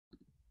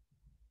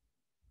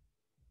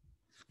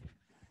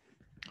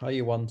Hi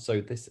everyone,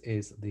 so this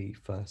is the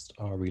first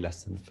RE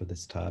lesson for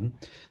this term.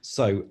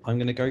 So I'm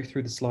going to go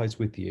through the slides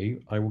with you.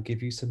 I will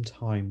give you some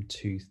time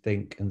to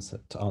think and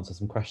to answer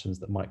some questions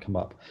that might come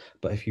up.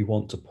 But if you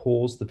want to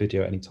pause the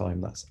video at any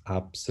time, that's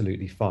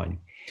absolutely fine.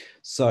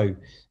 So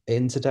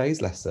in today's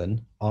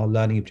lesson, our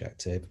learning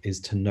objective is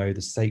to know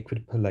the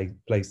sacred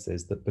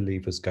places that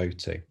believers go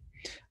to.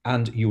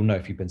 And you'll know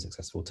if you've been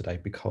successful today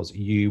because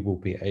you will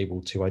be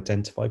able to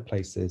identify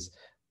places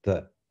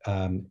that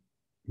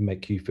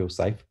make you feel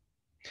safe.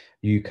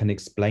 You can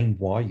explain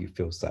why you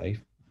feel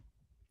safe.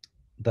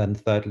 Then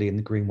thirdly, in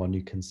the green one,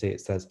 you can see it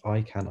says,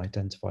 I can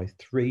identify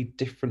 3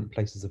 different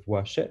places of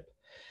worship.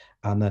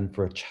 And then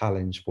for a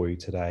challenge for you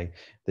today,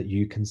 that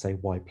you can say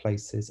why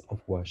places of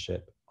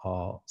worship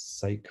are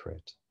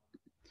sacred.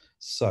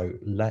 So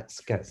let's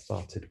get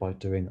started by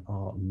doing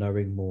our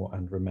knowing more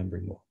and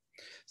remembering more.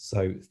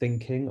 So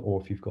thinking,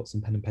 or if you've got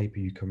some pen and paper,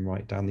 you can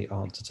write down the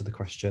answer to the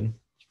question.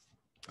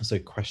 So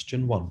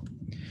question 1,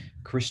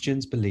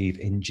 Christians believe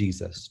in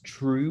Jesus,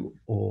 true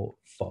or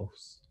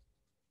false?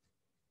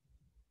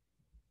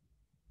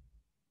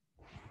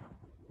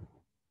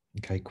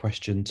 Okay,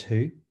 question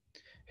 2.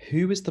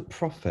 Who is the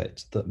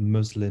prophet that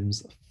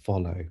Muslims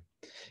follow?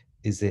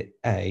 Is it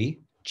A,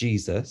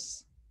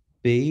 Jesus,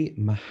 B,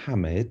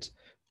 Muhammad,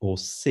 or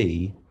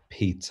C,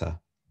 Peter?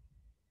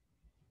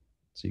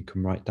 So you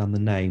can write down the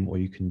name or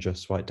you can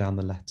just write down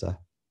the letter.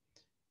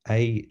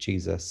 A,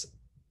 Jesus,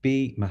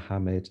 B,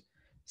 Muhammad,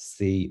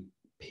 C,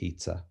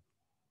 Peter.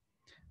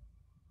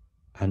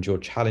 And your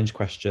challenge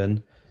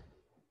question,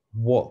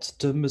 what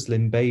do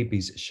Muslim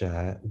babies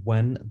share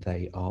when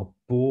they are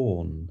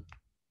born?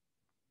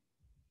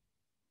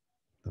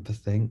 Have a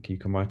think. You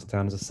can write it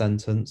down as a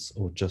sentence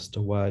or just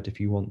a word if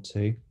you want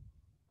to.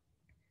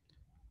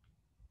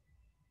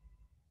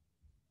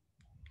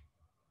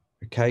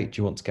 Okay, do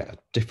you want to get a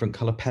different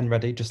colour pen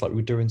ready, just like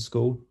we do in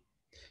school?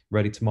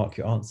 Ready to mark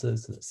your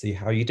answers? Let's see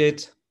how you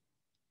did.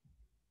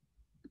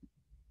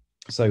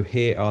 So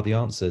here are the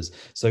answers.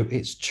 So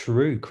it's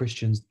true,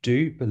 Christians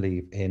do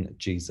believe in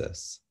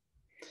Jesus.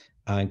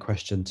 And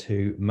question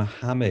 2,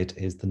 Muhammad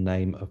is the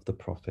name of the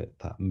prophet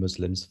that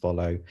Muslims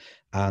follow.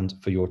 And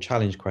for your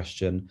challenge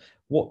question,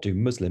 what do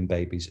Muslim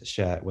babies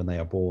share when they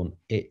are born?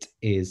 It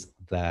is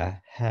their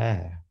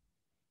hair.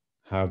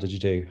 How did you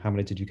do? How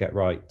many did you get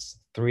right?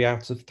 3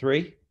 out of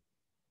 3?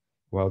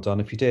 Well done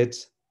if you did.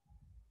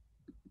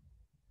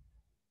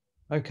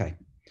 Okay,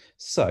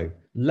 so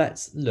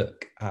let's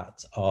look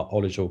at our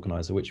knowledge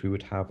organizer, which we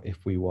would have if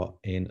we were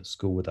in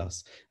school with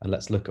us. And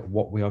let's look at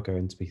what we are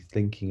going to be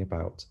thinking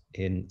about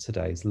in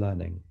today's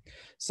learning.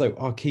 So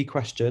our key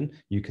question,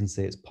 you can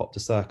see it's popped a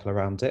circle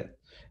around it.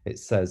 It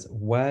says,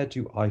 where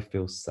do I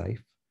feel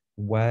safe?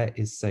 Where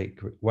is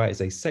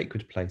a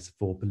sacred place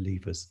for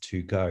believers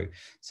to go?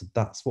 So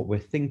that's what we're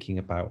thinking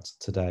about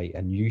today.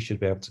 And you should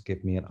be able to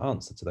give me an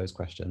answer to those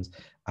questions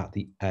at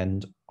the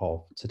end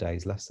of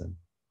today's lesson.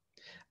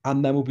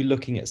 And then we'll be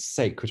looking at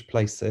sacred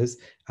places,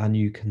 and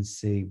you can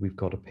see we've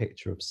got a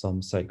picture of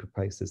some sacred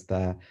places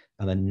there.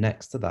 And then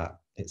next to that,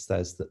 it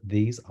says that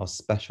these are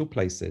special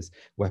places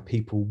where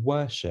people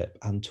worship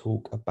and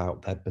talk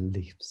about their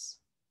beliefs.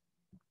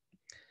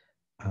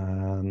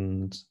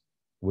 And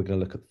we're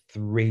going to look at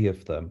 3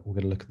 of them. We're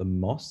going to look at the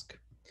mosque,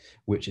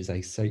 which is a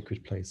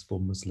sacred place for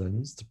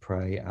Muslims to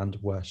pray and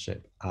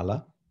worship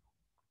Allah.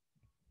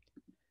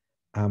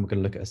 And we're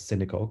going to look at a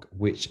synagogue,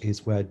 which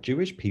is where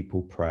Jewish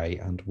people pray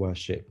and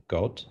worship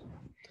God.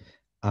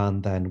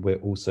 And then we're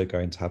also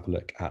going to have a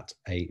look at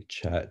a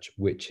church,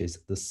 which is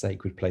the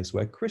sacred place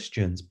where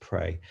Christians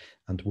pray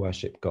and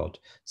worship God.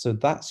 So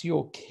that's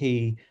your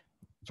key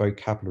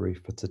vocabulary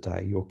for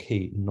today, your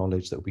key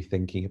knowledge that we'll be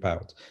thinking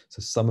about.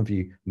 So some of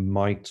you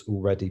might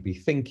already be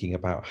thinking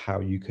about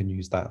how you can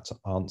use that to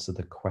answer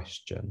the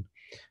question,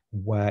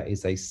 where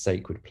is a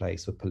sacred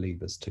place for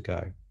believers to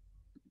go?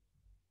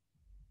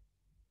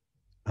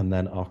 And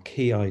then our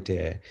key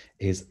idea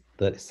is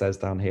that it says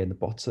down here in the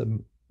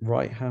bottom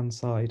right-hand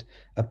side,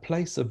 a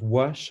place of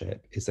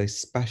worship is a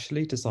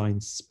specially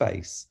designed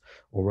space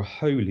or a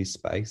holy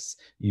space,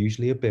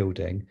 usually a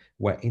building,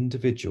 where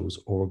individuals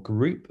or a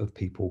group of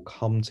people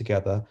come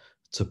together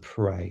to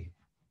pray.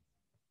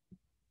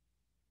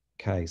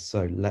 Okay,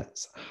 so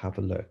let's have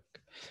a look.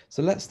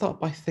 So let's start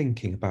by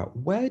thinking about,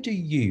 where do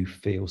you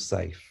feel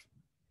safe?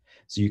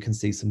 So you can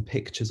see some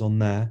pictures on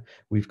there.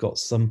 We've got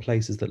some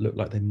places that look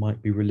like they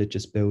might be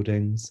religious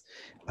buildings.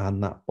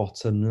 And that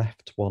bottom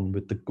left one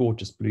with the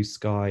gorgeous blue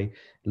sky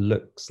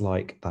looks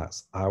like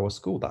that's our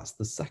school. That's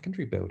the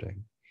secondary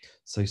building.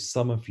 So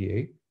some of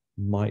you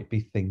might be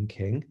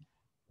thinking,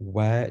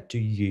 where do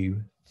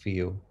you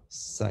feel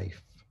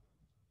safe?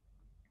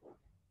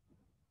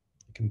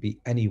 It can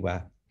be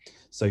anywhere.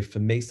 So for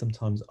me,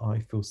 sometimes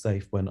I feel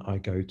safe when I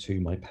go to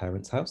my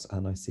parents' house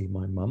and I see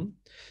my mum.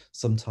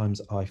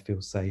 Sometimes I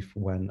feel safe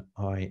when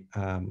I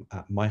am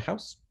at my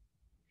house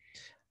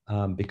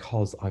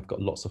because I've got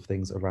lots of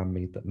things around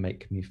me that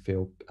make me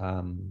feel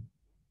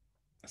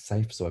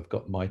safe. So I've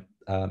got my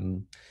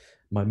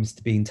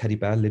Mr. Bean teddy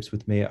bear lives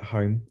with me at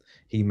home.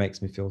 He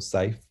makes me feel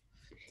safe.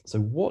 So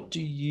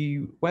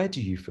where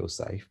do you feel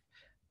safe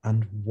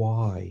and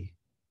why?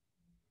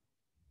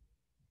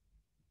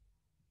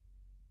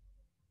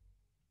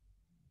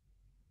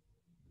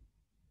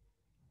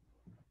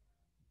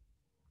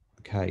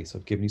 Okay, so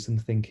I've given you some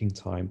thinking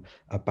time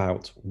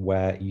about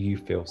where you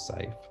feel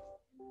safe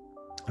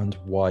and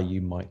why you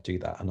might do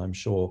that. And I'm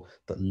sure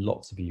that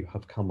lots of you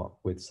have come up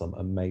with some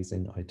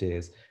amazing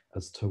ideas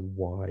as to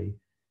why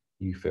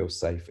you feel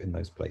safe in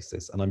those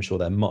places. And I'm sure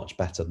they're much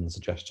better than the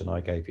suggestion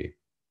I gave you.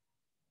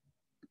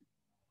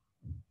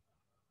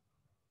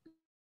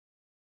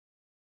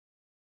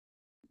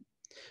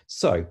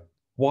 So,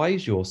 why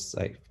is your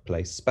safe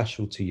place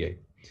special to you?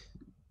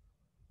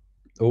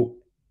 Oh,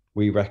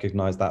 we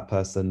recognize that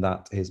person.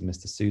 That is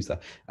Mr. Souza.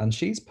 And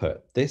she's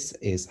put, this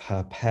is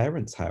her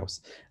parents'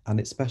 house and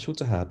it's special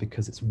to her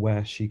because it's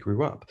where she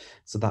grew up.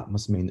 So that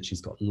must mean that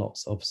she's got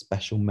lots of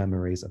special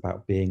memories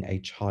about being a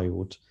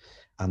child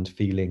and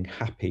feeling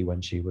happy when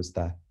she was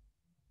there.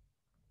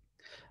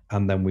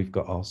 And then we've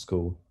got our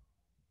school.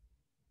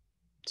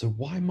 So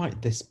why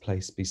might this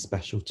place be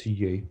special to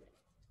you?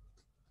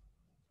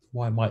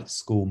 Why might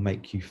school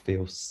make you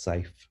feel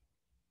safe?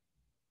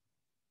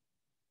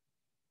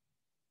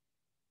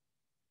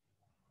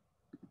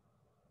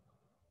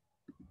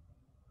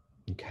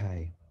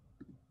 Okay.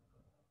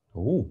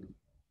 Oh,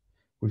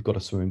 we've got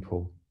a swimming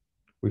pool.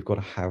 We've got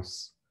a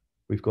house.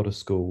 We've got a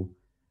school.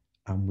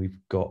 And we've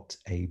got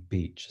a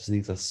beach. So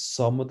these are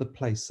some of the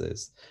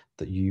places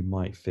that you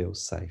might feel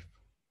safe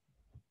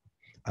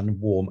and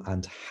warm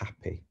and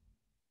happy.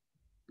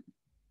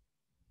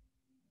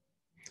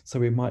 So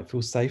we might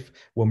feel safe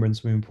when we're in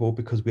swimming pool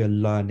because we are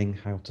learning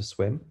how to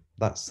swim.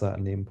 That's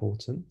certainly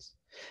important.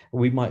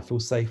 We might feel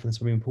safe in the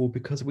swimming pool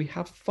because we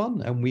have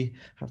fun and we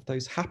have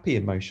those happy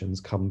emotions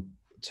come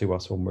to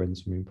us when we're in the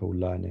swimming pool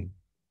learning.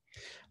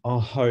 Our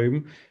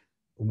home,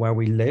 where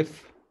we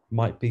live,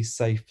 might be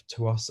safe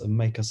to us and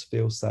make us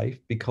feel safe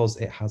because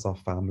it has our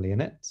family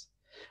in it.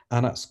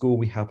 And at school,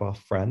 we have our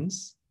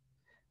friends,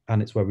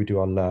 and it's where we do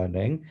our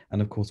learning.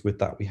 And of course, with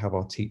that, we have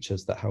our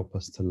teachers that help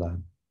us to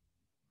learn.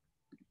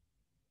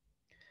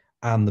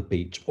 And the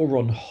beach, or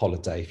on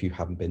holiday if you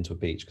haven't been to a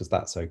beach, because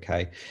that's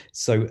okay.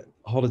 So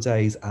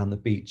holidays and the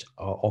beach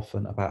are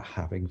often about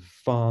having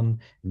fun,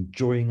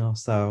 enjoying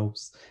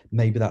ourselves,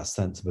 maybe that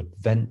sense of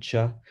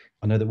adventure.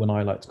 I know that when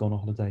I like to go on a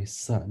holiday,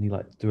 certainly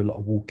like to do a lot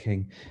of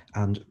walking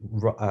and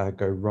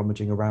go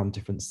rummaging around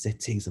different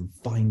cities and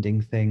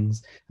finding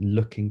things and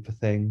looking for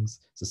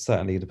things. So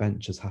certainly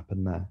adventures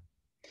happen there.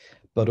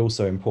 But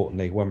also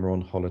importantly, when we're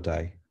on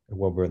holiday,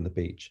 when we're on the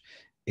beach,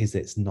 is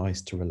it's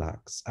nice to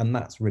relax. And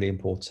that's really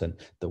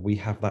important that we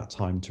have that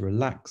time to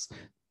relax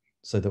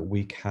so that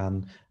we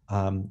can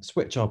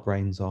switch our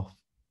brains off,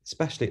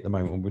 especially at the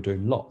moment when we're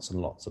doing lots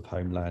and lots of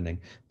home learning,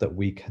 that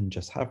we can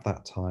just have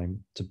that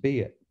time to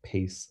be at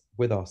peace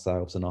with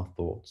ourselves and our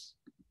thoughts.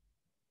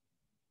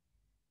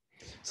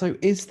 So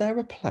is there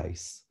a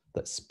place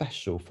that's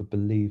special for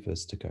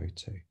believers to go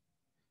to?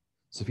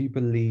 So if you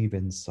believe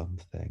in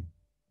something,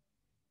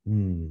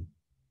 so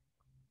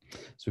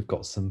we've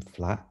got some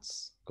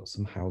flats, got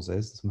some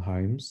houses, some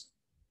homes.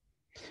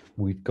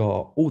 We've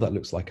got, oh, that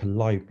looks like a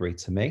library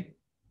to me.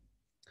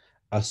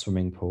 A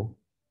swimming pool.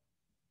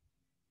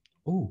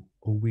 Oh,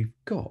 or we've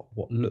got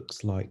what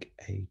looks like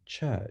a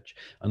church.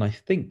 And I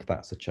think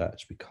that's a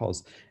church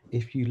because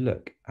if you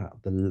look at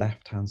the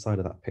left-hand side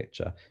of that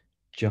picture,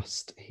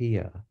 just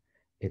here,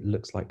 it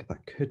looks like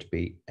that could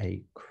be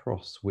a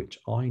cross, which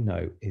I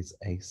know is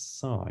a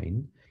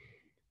sign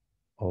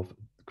of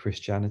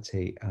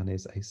Christianity and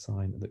is a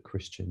sign that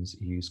Christians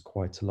use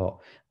quite a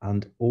lot.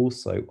 And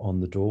also on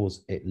the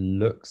doors, it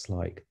looks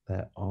like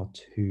there are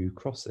two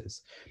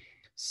crosses.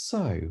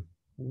 So,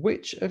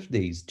 which of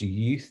these do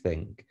you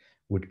think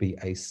would be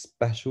a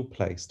special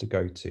place to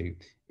go to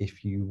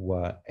if you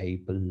were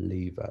a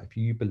believer, if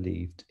you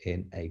believed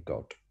in a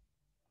God?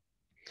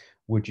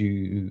 Would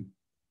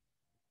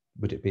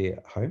it be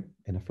at home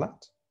in a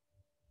flat?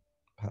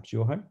 Perhaps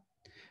your home?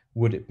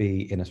 Would it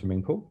be in a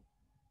swimming pool?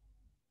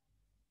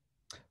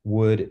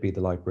 Would it be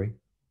the library?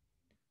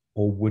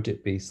 Or would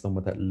it be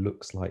somewhere that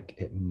looks like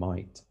it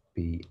might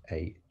be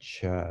a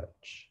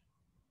church?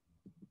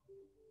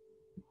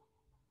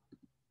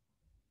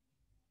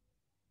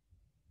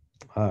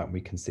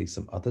 We can see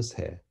some others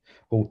here.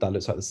 Oh, that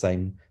looks like the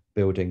same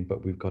building,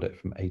 but we've got it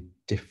from a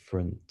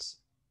different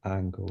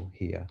angle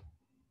here.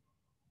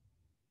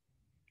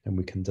 And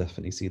we can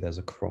definitely see there's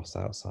a cross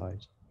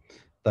outside.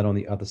 Then on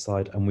the other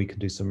side, and we can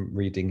do some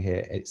reading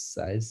here, it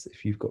says,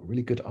 if you've got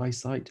really good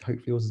eyesight,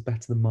 hopefully yours is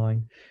better than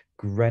mine,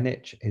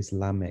 Greenwich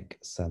Islamic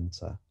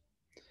Centre.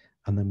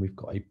 And then we've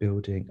got a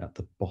building at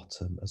the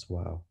bottom as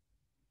well.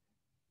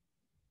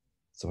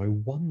 So I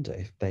wonder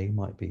if they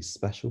might be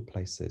special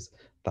places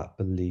that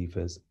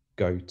believers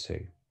go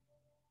to.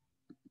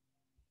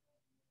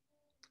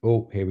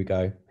 Oh, here we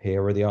go.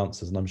 Here are the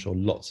answers. And I'm sure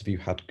lots of you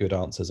had good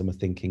answers and were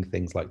thinking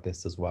things like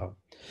this as well.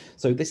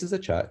 So this is a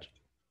church,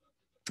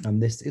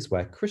 and this is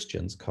where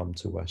Christians come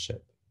to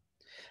worship.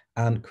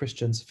 And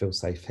Christians feel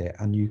safe here.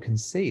 And you can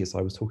see, as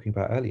I was talking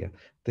about earlier,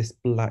 this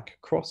black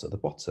cross at the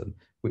bottom,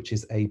 which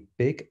is a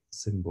big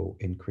symbol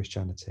in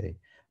Christianity.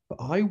 But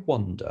I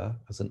wonder,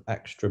 as an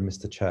extra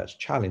Mr. Church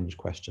challenge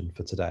question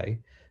for today,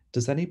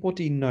 does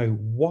anybody know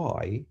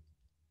why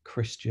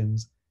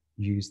Christians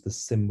use the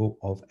symbol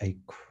of a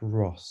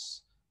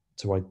cross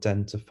to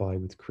identify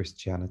with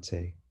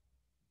Christianity?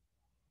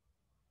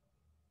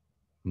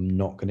 I'm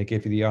not going to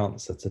give you the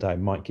answer today. I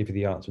might give you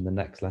the answer in the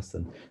next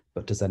lesson,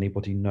 but does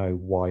anybody know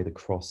why the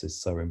cross is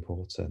so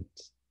important?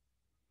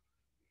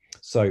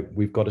 So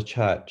we've got a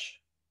church,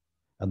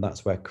 and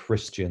that's where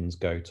Christians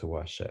go to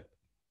worship.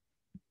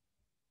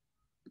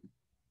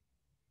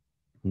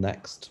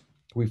 Next,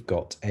 we've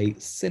got a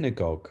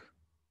synagogue.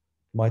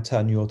 My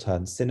turn, your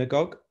turn.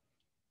 Synagogue.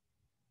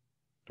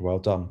 Well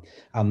done.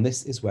 And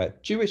this is where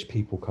Jewish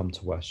people come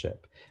to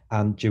worship,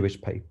 and Jewish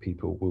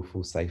people will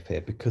feel safe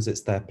here because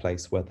it's their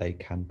place where they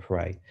can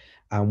pray.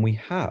 And we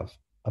have,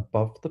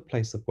 above the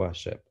place of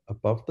worship,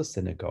 above the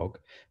synagogue,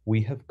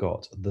 we have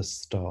got the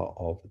Star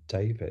of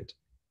David,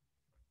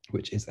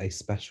 which is a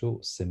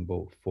special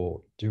symbol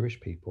for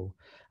Jewish people.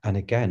 And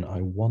again,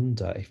 I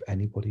wonder if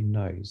anybody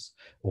knows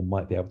or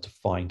might be able to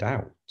find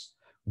out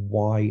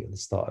why the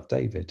Star of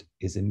David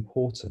is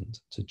important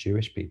to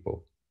Jewish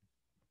people.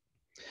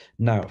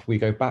 Now, if we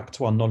go back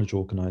to our knowledge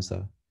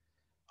organizer,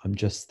 I'm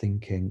just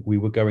thinking we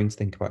were going to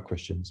think about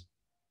Christians.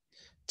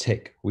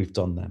 Tick, we've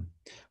done them.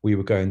 We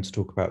were going to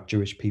talk about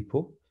Jewish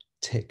people.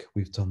 Tick,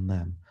 we've done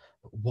them.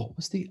 But what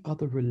was the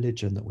other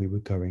religion that we were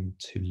going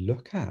to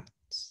look at?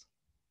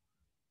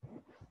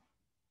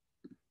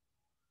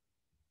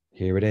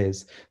 Here it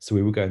is. So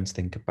we were going to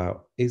think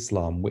about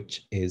Islam,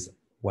 which is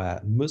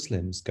where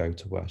Muslims go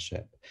to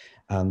worship.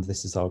 And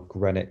this is our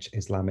Greenwich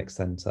Islamic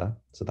Center.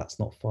 So that's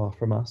not far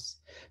from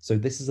us. So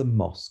this is a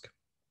mosque.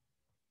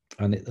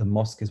 And a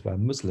mosque is where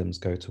Muslims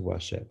go to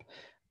worship.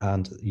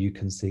 And you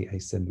can see a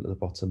symbol at the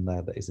bottom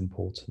there that is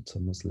important to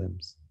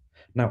Muslims.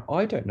 Now,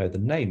 I don't know the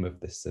name of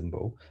this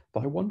symbol,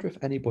 but I wonder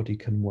if anybody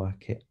can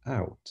work it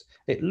out.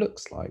 It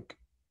looks like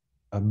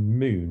a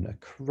moon, a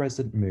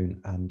crescent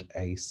moon, and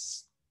a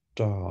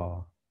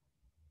star.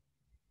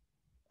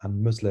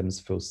 And Muslims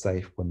feel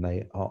safe when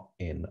they are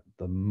in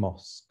the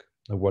mosque.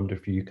 I wonder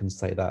if you can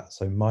say that.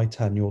 So my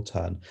turn, your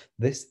turn.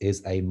 This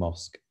is a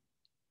mosque.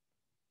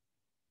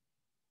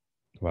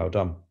 Well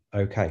done.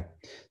 Okay,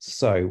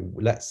 so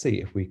let's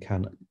see if we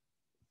can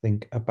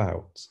think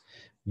about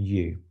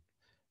you.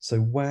 So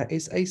where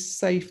is a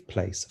safe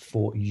place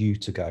for you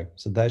to go?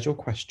 So there's your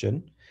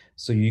question.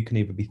 So you can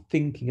either be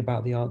thinking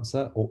about the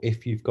answer, or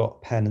if you've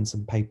got pen and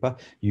some paper,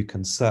 you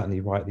can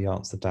certainly write the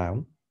answer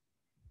down.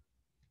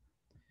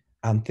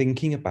 And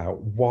thinking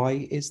about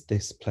why is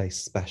this place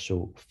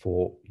special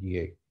for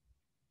you?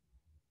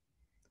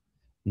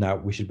 Now,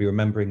 we should be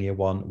remembering year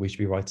one, we should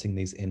be writing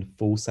these in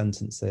full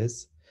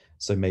sentences.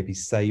 So maybe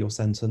say your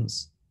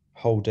sentence,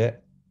 hold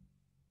it,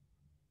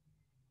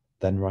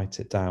 then write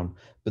it down.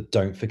 But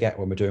don't forget,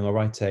 when we're doing our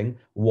writing,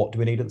 what do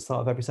we need at the start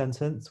of every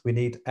sentence? We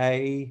need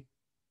a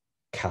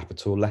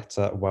capital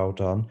letter. Well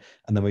done.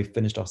 And then we've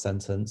finished our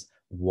sentence.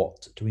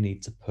 What do we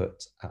need to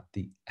put at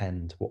the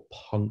end? What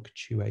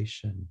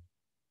punctuation?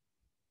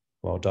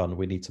 Well done.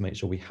 We need to make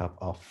sure we have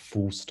our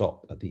full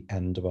stop at the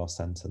end of our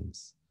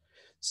sentence.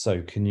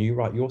 So can you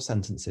write your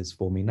sentences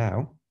for me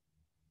now?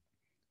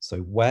 So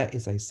where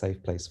is a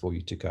safe place for you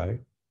to go?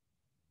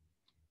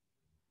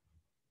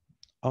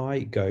 I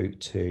go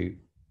to,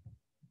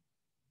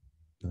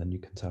 and then you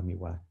can tell me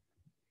where.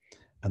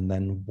 And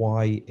then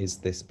why is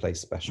this place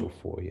special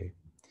for you?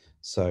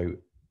 So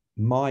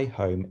my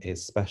home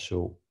is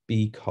special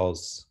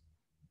because,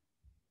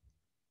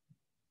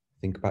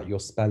 think about your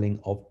spelling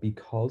of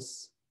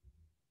because.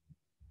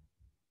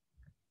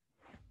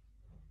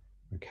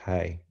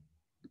 Okay.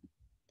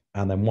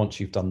 And then once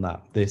you've done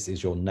that, this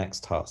is your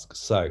next task.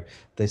 So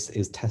this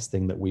is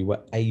testing that we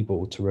were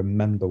able to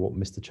remember what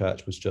Mr.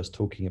 Church was just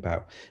talking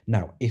about.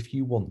 Now, if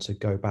you want to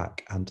go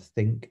back and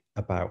think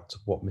about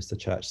what Mr.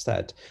 Church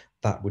said,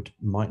 that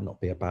might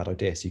not be a bad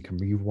idea. So you can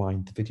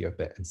rewind the video a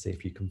bit and see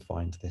if you can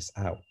find this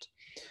out.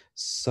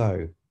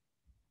 So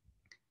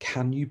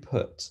can you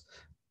put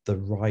the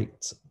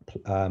right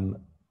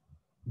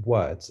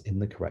words in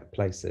the correct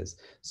places?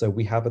 So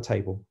we have a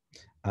table,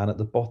 and at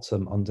the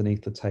bottom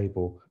underneath the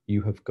table,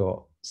 you have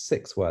got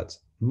 6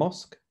 words: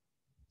 mosque,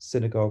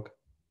 synagogue,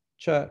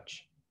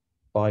 church,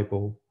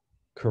 Bible,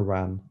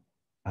 Quran,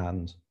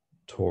 and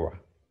Torah.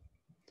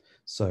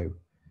 So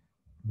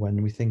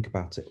when we think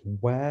about it,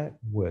 where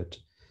would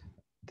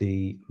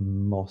the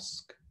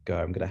mosque go?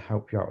 I'm going to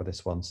help you out with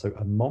this one. So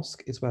a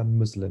mosque is where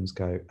Muslims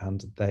go,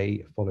 and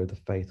they follow the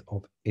faith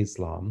of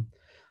Islam.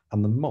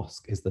 And the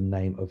mosque is the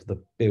name of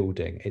the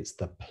building, it's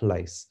the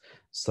place.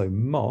 So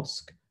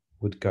mosque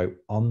would go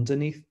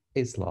underneath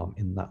Islam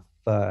in that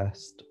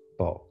first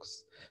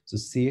box. So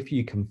see if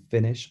you can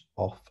finish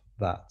off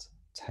that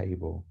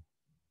table.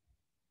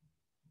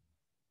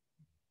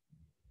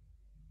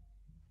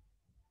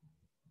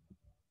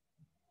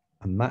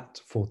 And that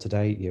for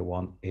today, year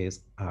one,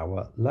 is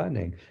our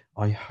learning.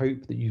 I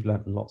hope that you've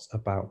learned lots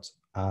about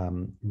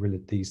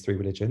these three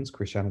religions: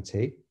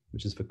 Christianity,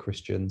 which is for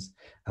Christians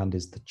and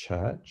is the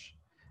church;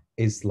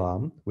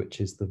 Islam,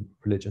 which is the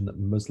religion that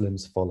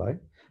Muslims follow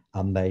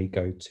and they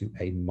go to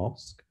a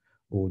mosque;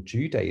 or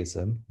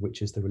Judaism,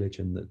 which is the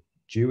religion that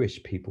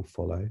Jewish people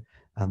follow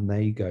and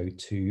they go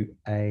to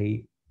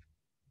a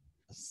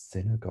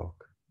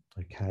synagogue.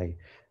 Okay.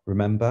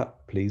 Remember,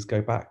 please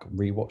go back,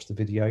 rewatch the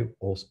video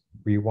or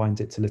rewind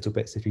it to little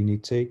bits if you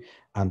need to.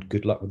 And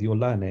good luck with your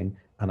learning.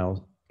 And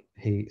I'll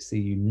see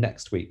you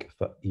next week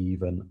for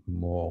even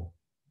more.